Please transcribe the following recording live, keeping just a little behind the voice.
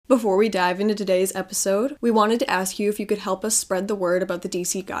Before we dive into today's episode, we wanted to ask you if you could help us spread the word about the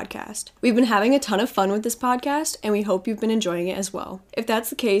DC Godcast. We've been having a ton of fun with this podcast, and we hope you've been enjoying it as well. If that's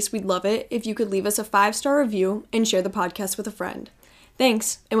the case, we'd love it if you could leave us a 5-star review and share the podcast with a friend.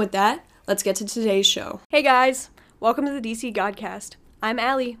 Thanks, and with that, let's get to today's show. Hey guys, welcome to the DC Godcast. I'm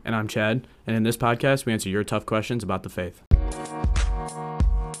Allie. And I'm Chad, and in this podcast, we answer your tough questions about the faith.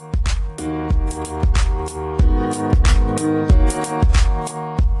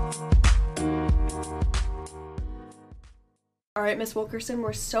 All right, Miss Wilkerson,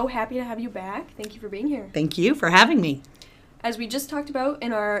 we're so happy to have you back. Thank you for being here. Thank you for having me. As we just talked about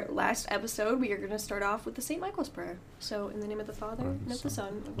in our last episode, we are going to start off with the St. Michael's Prayer. So, in the name of the Father, and of the Son,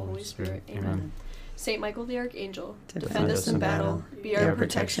 and of the Holy Spirit, Amen. St. Michael the Archangel, defend us in battle, be our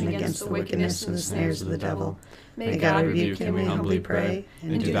protection against the wickedness and the snares of the devil. May God rebuke him, we humbly pray.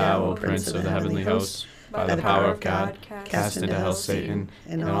 And do thou, O Prince of the heavenly hosts, by the power of God, cast into hell Satan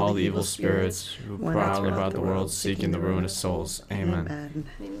and all the evil spirits who prowl about the world seeking the ruin of souls. Amen.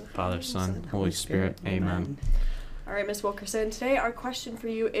 Father, Son, Holy Spirit. Amen. All right, Miss Wilkerson, today our question for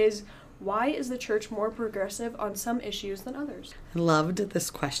you is, why is the church more progressive on some issues than others? I loved this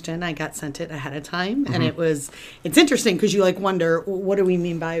question. I got sent it ahead of time, and it's interesting because you wonder, what do we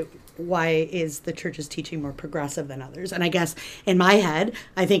mean by why is the church's teaching more progressive than others? And I guess in my head,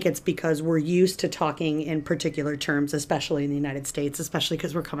 I think it's because we're used to talking in particular terms, especially in the United States, especially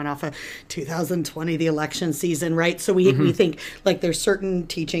because we're coming off of 2020, the election season, right? So we think there's certain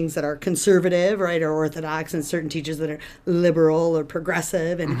teachings that are conservative, right, or orthodox, and certain teachings that are liberal or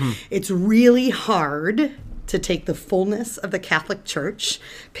progressive. And it's really hard to take the fullness of the Catholic Church,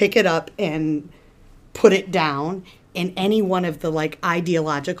 pick it up and put it down in any one of the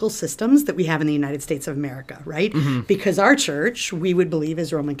ideological systems that we have in the United States of America, right? Because our church, we would believe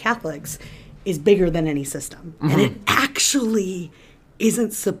as Roman Catholics, is bigger than any system. And it actually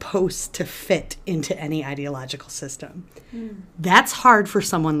isn't supposed to fit into any ideological system. That's hard for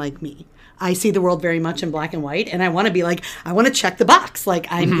someone like me. I see the world very much in black and white, and I want to be I want to check the box.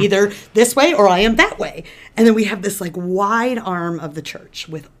 I'm either this way or I am that way. And then we have this wide arm of the church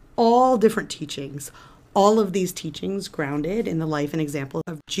with all different teachings, all of these teachings grounded in the life and example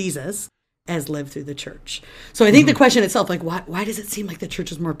of Jesus as lived through the church. So I think the question itself, why does it seem like the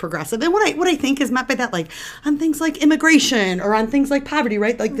church is more progressive? And what I think is meant by that, on things like immigration or on things like poverty,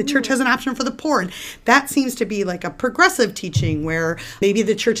 right? The church has an option for the poor. And that seems to be a progressive teaching where maybe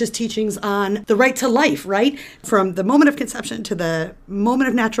the church's teachings on the right to life, right? From the moment of conception to the moment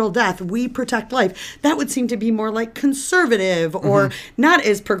of natural death, we protect life. That would seem to be more conservative or not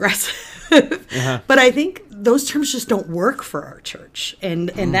as progressive. But I think those terms just don't work for our church. And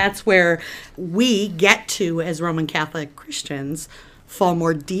that's where we get to, as Roman Catholic Christians, fall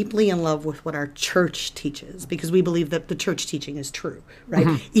more deeply in love with what our church teaches, because we believe that the church teaching is true,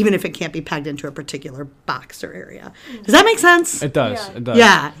 right? Even if it can't be pegged into a particular box or area. Does that make sense? It does. Yeah. It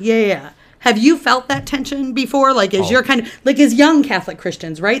does. Yeah. Have you felt that tension before? You're kind of as young Catholic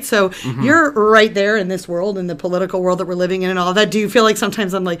Christians, right? So you're right there in this world, in the political world that we're living in and all that. Do you feel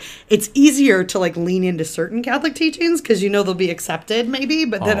sometimes it's easier to lean into certain Catholic teachings because they'll be accepted maybe,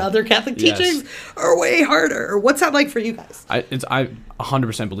 but then other Catholic teachings are way harder? What's that like for you guys? I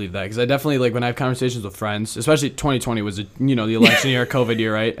 100% believe that, because I definitely when I have conversations with friends, especially 2020 was the election year, COVID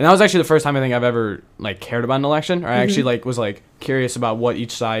year, right? And that was actually the first time I think I've ever cared about an election, or I actually was curious about what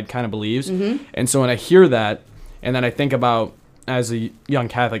each side kind of believes. And so when I hear that, and then I think about, as a young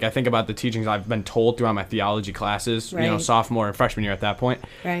Catholic, I think about the teachings I've been told throughout my theology classes, right. Sophomore and freshman year at that point.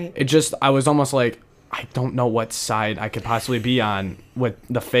 Right. I was almost I don't know what side I could possibly be on with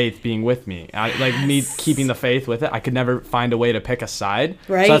the faith being with me. Me keeping the faith with it. I could never find a way to pick a side.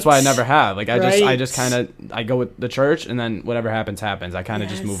 Right. So that's why I never have. I just kind of, I go with the church, and then whatever happens. I kind of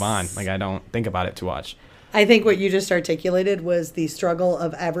just move on. I don't think about it too much. I think what you just articulated was the struggle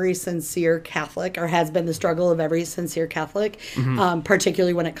of every sincere Catholic, or has been the struggle of every sincere Catholic,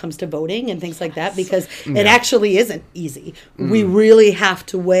 particularly when it comes to voting and things like that, because it actually isn't easy. We really have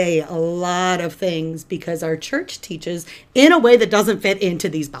to weigh a lot of things because our church teaches in a way that doesn't fit into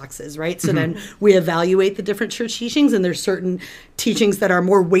these boxes, right? So then we evaluate the different church teachings, and there's certain teachings that are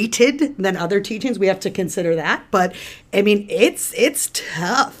more weighted than other teachings. We have to consider that. But I mean, it's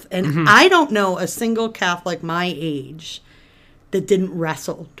tough. And I don't know a single Catholic my age that didn't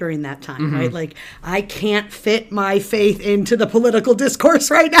wrestle during that time, right? I can't fit my faith into the political discourse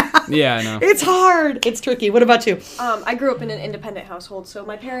right now. Yeah, I know. It's hard. It's tricky. What about you? I grew up in an independent household, so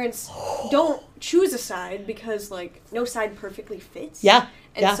my parents don't choose a side because, no side perfectly fits. Yeah.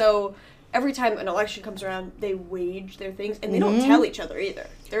 And so every time an election comes around, they wage their things, and they don't tell each other either.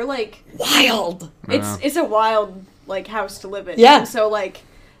 They're wild. It's a wild house to live in. Yeah. And so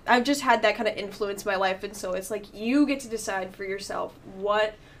I've just had that kind of influence in my life, and so it's like you get to decide for yourself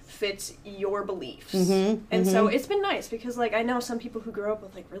what fits your beliefs. And so it's been nice because like I know some people who grew up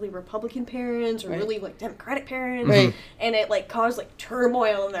with like really Republican parents or really like Democratic parents, and it like caused like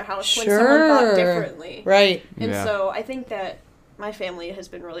turmoil in their house when someone thought differently. And so I think that my family has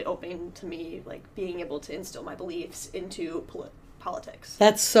been really open to me like being able to instill my beliefs into politics.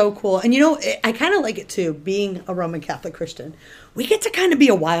 That's so cool. And you know, I kind of like it too, being a Roman Catholic Christian. We get to kind of be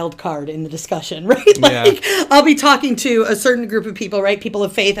a wild card in the discussion, right? Like, I'll be talking to a certain group of people, right? People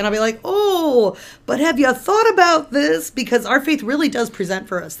of faith, and I'll be like, oh, but have you thought about this? Because our faith really does present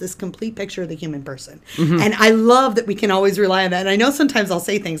for us this complete picture of the human person. And I love that we can always rely on that. And I know sometimes I'll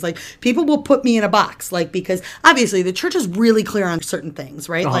say things like, people will put me in a box, like, because obviously the church is really clear on certain things,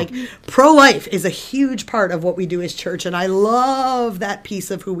 right? Like, pro-life is a huge part of what we do as church, and I love that piece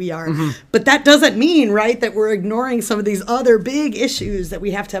of who we are. But that doesn't mean, right, that we're ignoring some of these other big issues that we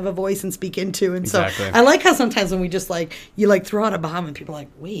have to have a voice and speak into. And so I like how sometimes when we just like, you like throw out a bomb and people are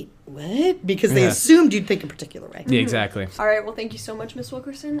like, wait, what? Because they assumed you'd think a particular way. Yeah, exactly. All right, well, thank you so much, Miss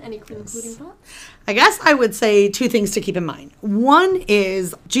Wilkerson. Any concluding thoughts? I guess I would say two things to keep in mind. One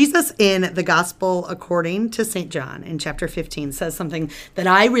is Jesus in the Gospel according to St. John in chapter 15 says something that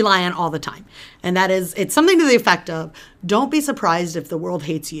I rely on all the time. And that is, it's something to the effect of, don't be surprised if the world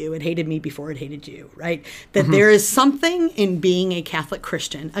hates you. It hated me before it hated you, right? That there is something in being a Catholic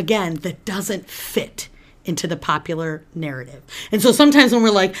Christian, again, that doesn't fit into the popular narrative. And so sometimes when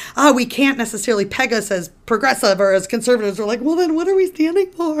we're like, oh, we can't necessarily peg us as progressive or as conservatives, we're like, well, then what are we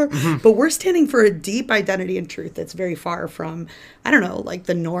standing for? But we're standing for a deep identity and truth that's very far from, I don't know, like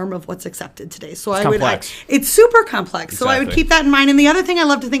the norm of what's accepted today. So it's super complex. So I would keep that in mind. And the other thing I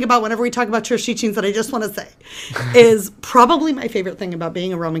love to think about whenever we talk about church teachings that I just want to say is probably my favorite thing about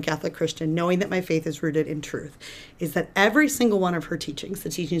being a Roman Catholic Christian, knowing that my faith is rooted in truth, is that every single one of her teachings, the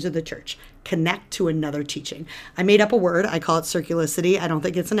teachings of the church, connect to another teaching. I made up a word. I call it circularity. I don't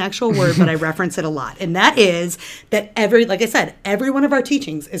think it's an actual word, but I reference it a lot. And that is that like I said, every one of our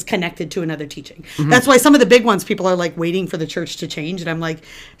teachings is connected to another teaching. That's why some of the big ones, people are like waiting for the church to change. And I'm like,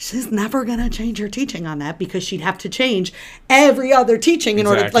 she's never going to change her teaching on that because she'd have to change every other teaching in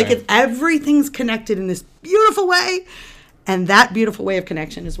order, like everything's connected in this beautiful way. And that beautiful way of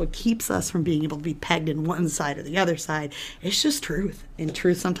connection is what keeps us from being able to be pegged in one side or the other side. It's just truth. And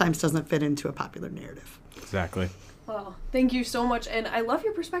truth sometimes doesn't fit into a popular narrative. Exactly. Well, thank you so much. And I love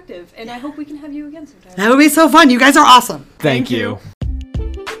your perspective. And I hope we can have you again sometime. That would be so fun. You guys are awesome. Thank you.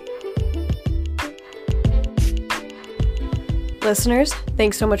 Listeners,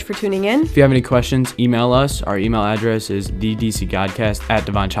 thanks so much for tuning in. If you have any questions, email us. Our email address is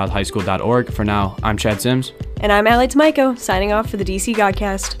thedcgodcast@devonchildhighschool.org. For now, I'm Chad Sims. And I'm Allie Tomiko, signing off for the DC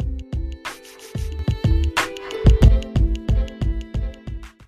Godcast.